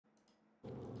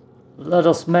let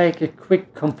us make a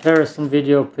quick comparison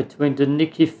video between the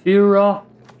Niki Fura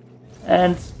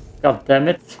and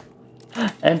goddammit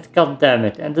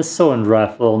and the Zoan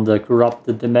rifle on the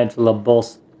corrupted Dementula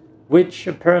boss, which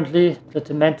apparently the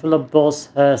Dementula boss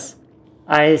has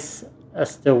ice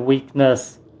as the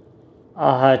weakness.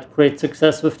 I had great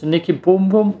success with the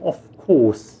NikiBoom, of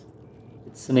course.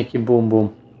 It's the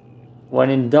NikiBoom. When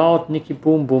in doubt,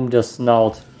 NikiBoom the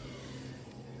snout.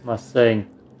 Am I saying?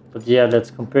 But yeah,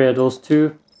 let's compare those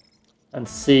two and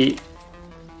see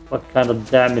what kind of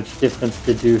damage difference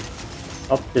they do.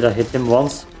 Oh, did I hit him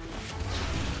once?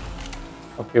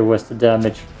 Okay, where's the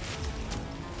damage?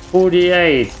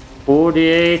 48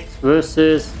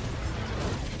 versus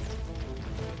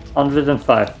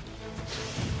 105.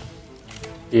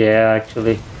 Yeah,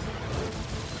 actually.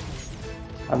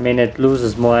 I mean, it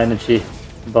loses more energy,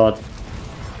 but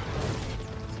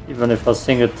even if I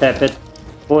single tap it,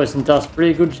 poison does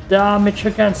pretty good damage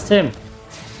against him.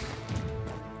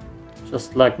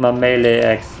 Just like my melee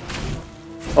axe.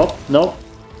 Oh, no.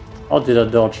 How did I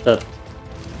dodge that?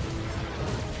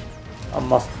 I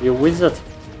must be a wizard.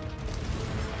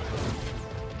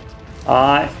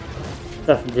 I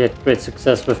definitely had great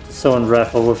success with the Zoan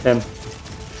rifle with him.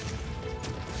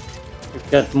 You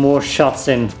get more shots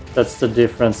in, that's the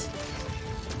difference.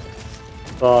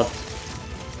 But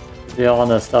to be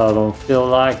honest, I don't feel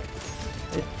like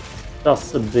it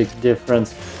does a big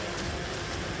difference.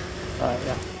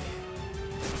 Yeah.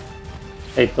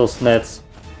 Hate those nets.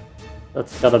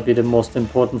 That's gotta be the most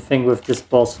important thing with this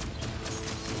boss.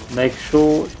 Make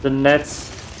sure the nets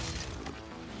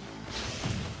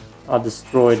are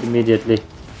destroyed immediately.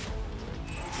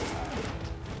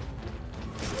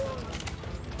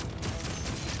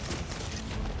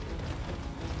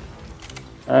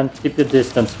 And keep your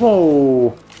distance.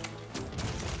 Whoa!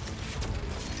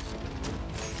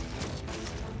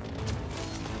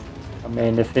 I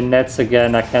mean, if he nets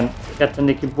again, I can get the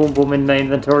NikiBoom in my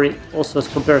inventory. Also as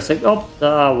comparison. Oh,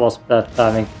 that was bad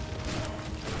timing.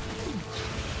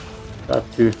 That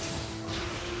too.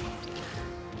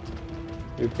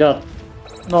 You got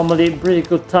normally pretty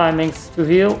good timings to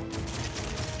heal.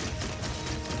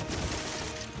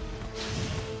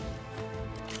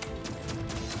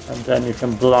 And then you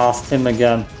can blast him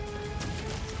again.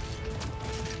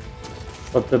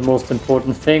 But the most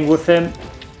important thing with him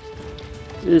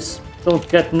is don't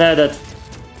get netted.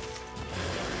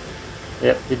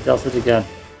 Yep, he does it again.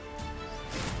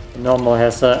 He normally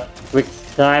has a quick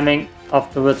timing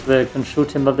afterwards where you can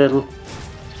shoot him a little.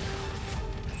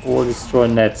 Or destroy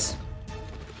nets.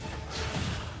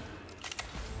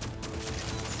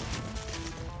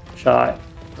 Try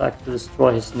like to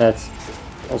destroy his nets.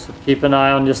 Also keep an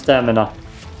eye on your stamina.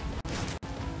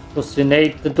 Because you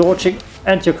need the dodging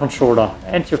and your controller,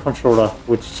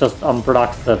 which just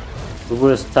unblocks the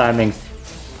worst timings.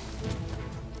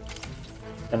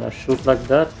 Can I shoot like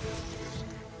that?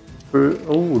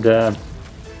 Oh damn.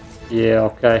 Yeah,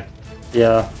 okay.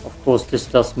 Yeah, of course this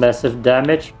does massive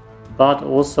damage. But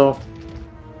also,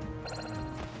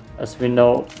 as we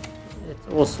know, it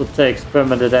also takes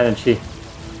permanent energy.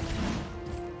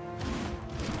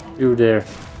 You there.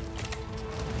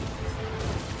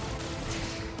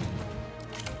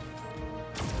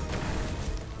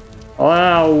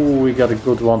 Wow, we got a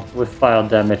good one with fire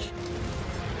damage.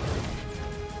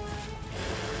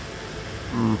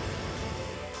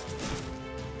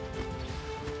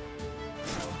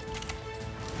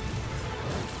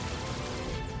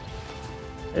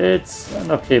 It's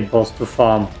an okay boss to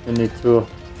farm. You need to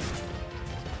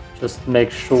just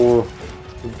make sure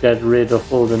to get rid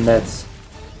of all the nets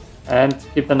and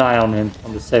keep an eye on him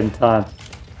at the same time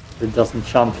so he doesn't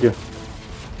jump you.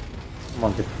 Come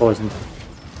on, get poisoned.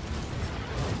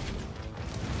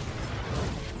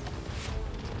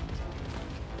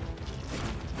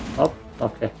 Oh,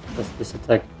 okay, that's this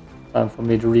attack. Time for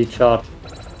me to recharge.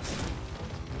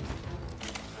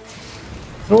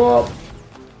 Oh!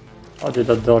 How did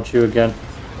I dodge you again?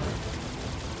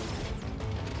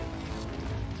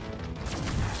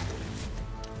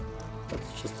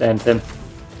 Let's just end him.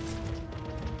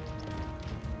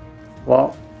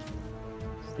 Wow.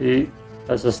 He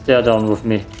has a stare down with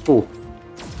me. Ooh.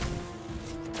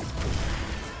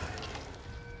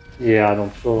 Yeah, I don't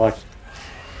feel like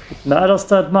it matters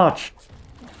that much.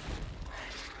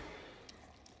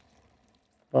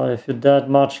 But if you're that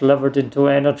much levered into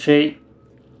energy,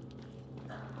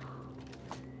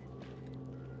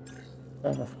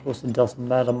 then of course it doesn't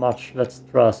matter much. Let's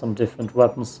try some different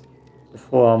weapons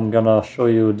before I'm gonna show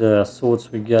you the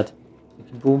swords we get.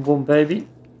 NikiBoom, baby.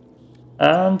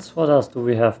 And what else do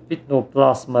we have?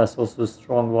 Plasma is also a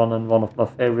strong one and one of my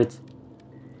favorites.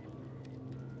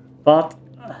 But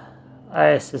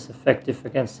ice is effective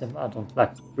against him. I don't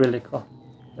like Relica.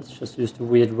 Let's just use the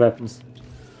weird weapons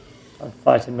and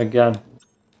fight him again.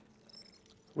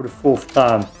 For the 4th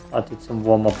time, I did some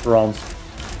warm-up rounds.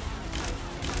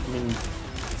 I mean,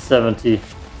 70.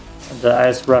 And the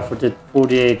ice rifle did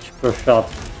 48 per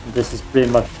shot. And this is pretty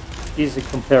much easy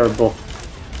comparable.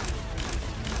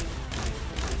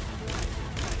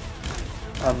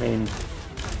 I mean,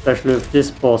 especially with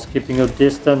this boss, keeping a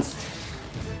distance.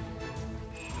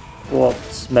 Whoop,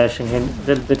 smashing him a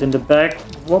little bit in the back.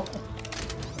 Whoop.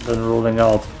 And then rolling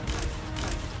out.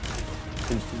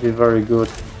 Seems to be very good.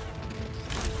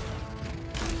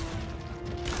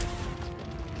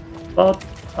 But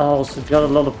I also got a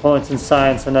lot of points in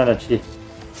science and energy.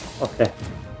 Okay.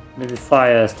 Maybe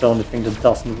fire is the only thing that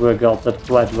doesn't work out that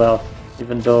quite well.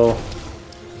 Even though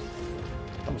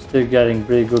I'm still getting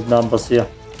pretty good numbers here.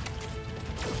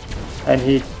 And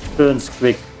he burns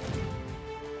quick.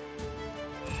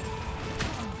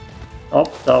 Oh,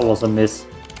 that was a miss.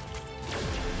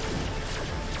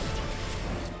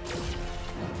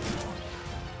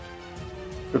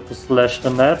 Triple slash the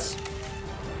nets.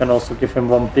 Can also give him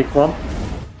one big one.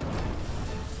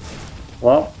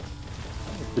 Well,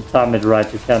 if you time it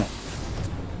right, you can.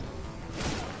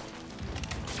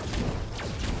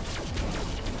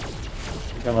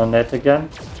 We're gonna net again.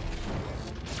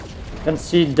 You can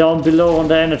see down below on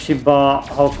the energy bar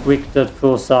how quick that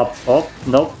fills up. Oh,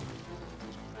 nope.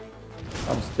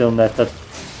 I'm still netted.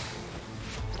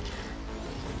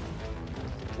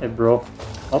 Hey bro.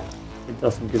 Oh, it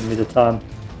doesn't give me the time.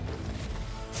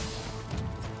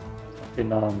 Okay,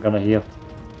 now I'm gonna heal.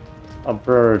 I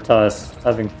prioritize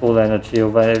having full energy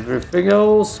over everything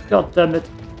else. God damn it.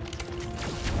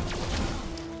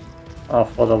 I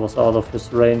thought I was out of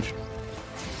his range.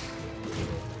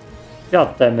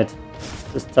 God damn it.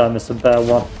 This time is a bad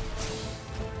one.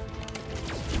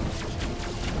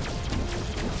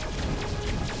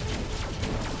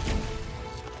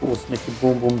 Of course,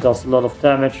 NikiBoom does a lot of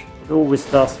damage. It always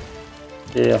does.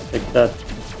 Yeah, take that.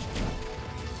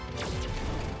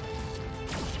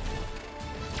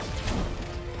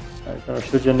 Are you gonna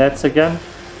shoot your nets again?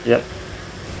 Yep.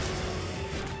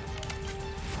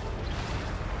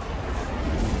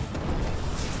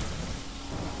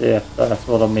 Yeah, that's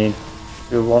what I mean.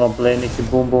 If you wanna play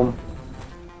NikiBoom,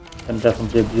 you can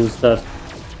definitely abuse that.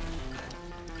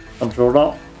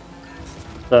 Controller.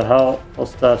 What the hell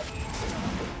was that?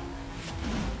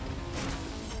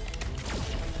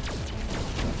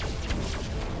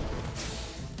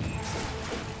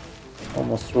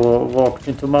 Almost walked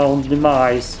into my own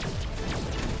demise.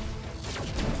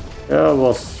 There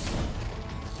was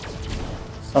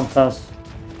sometimes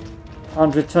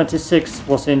 126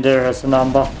 was in there as a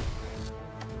number.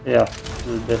 Yeah, a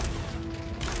little bit.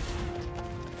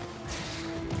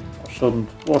 I shouldn't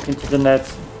walk into the net.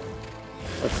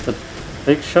 That's the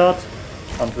big shot.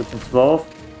 112.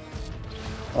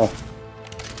 Oh.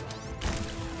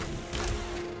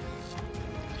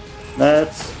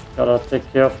 Nets. Gotta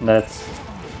take care of nets.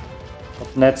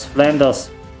 Of nets Flanders.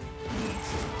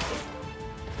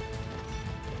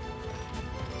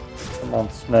 Come on,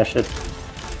 smash it.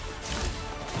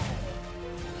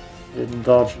 Didn't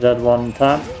dodge that one in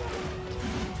time.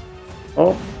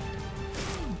 Oh.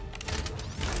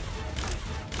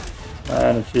 My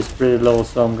energy is pretty low,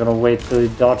 so I'm gonna wait till he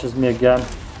dodges me again.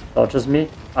 Dodges me.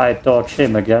 I dodge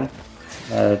him again.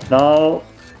 Now.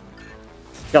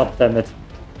 God damn it.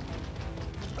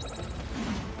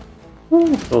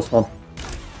 Ooh, close one.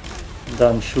 And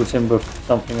then shoot him with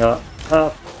something I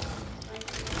have.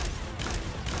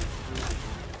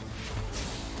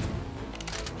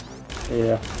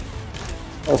 Yeah.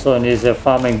 Also an easier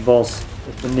farming boss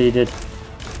if you need it.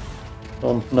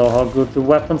 Don't know how good the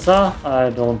weapons are. I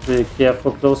don't really care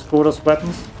for close quarters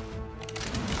weapons.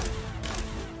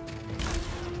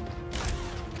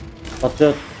 But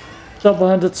the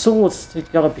double-handed swords, they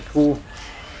gotta be cool.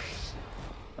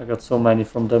 I got so many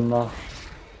from them now.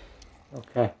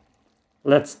 Okay.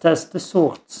 Let's test the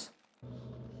swords.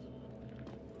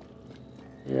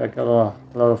 Yeah, I got a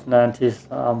lot of 90s.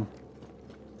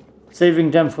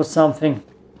 Saving them for something.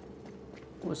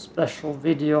 For a special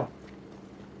video.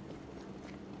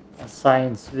 A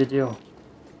science video.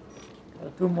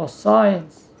 Gotta do more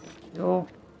science. Yo.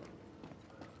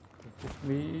 Give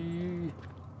me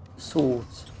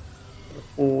swords. For the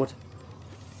fort.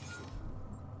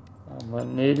 I'm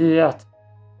an idiot.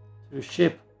 To the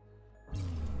ship.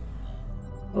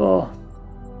 Oh.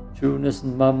 June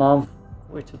isn't my month.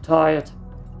 Way too tired.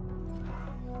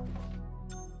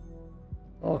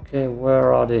 Okay,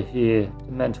 where are they here?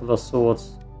 Dementula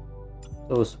Swords.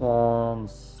 Those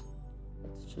ones.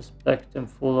 Let's just pack them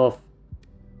full of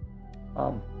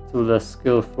too less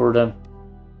skill for them.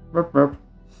 Merp, merp.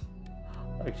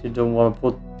 I actually don't want to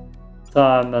put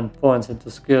time and points into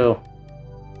skill.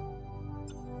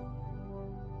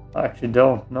 I actually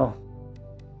don't know.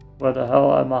 Where the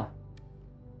hell am I?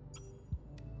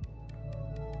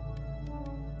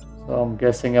 So I'm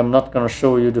guessing I'm not gonna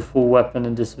show you the full weapon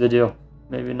in this video.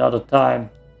 Maybe another time.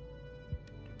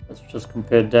 Let's just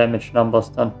compare damage numbers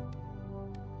then.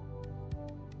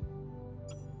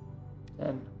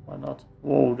 10, why not?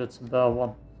 Whoa, that's a bad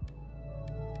one.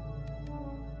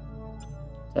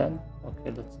 10,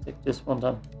 okay, let's take this one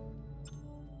then.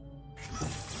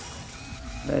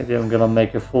 Maybe I'm gonna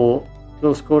make a full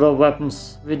close quarter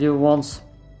weapons video once.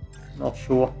 Not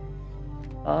sure.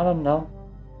 I don't know.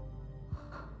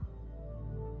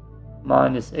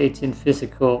 Mine is 18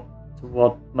 physical to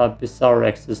what my Bizarre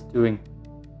X is doing.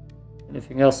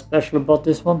 Anything else special about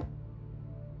this one?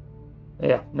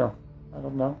 Yeah, no. I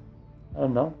don't know. I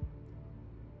don't know.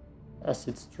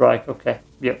 Acid strike, okay.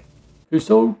 Yeah.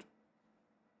 Peace out.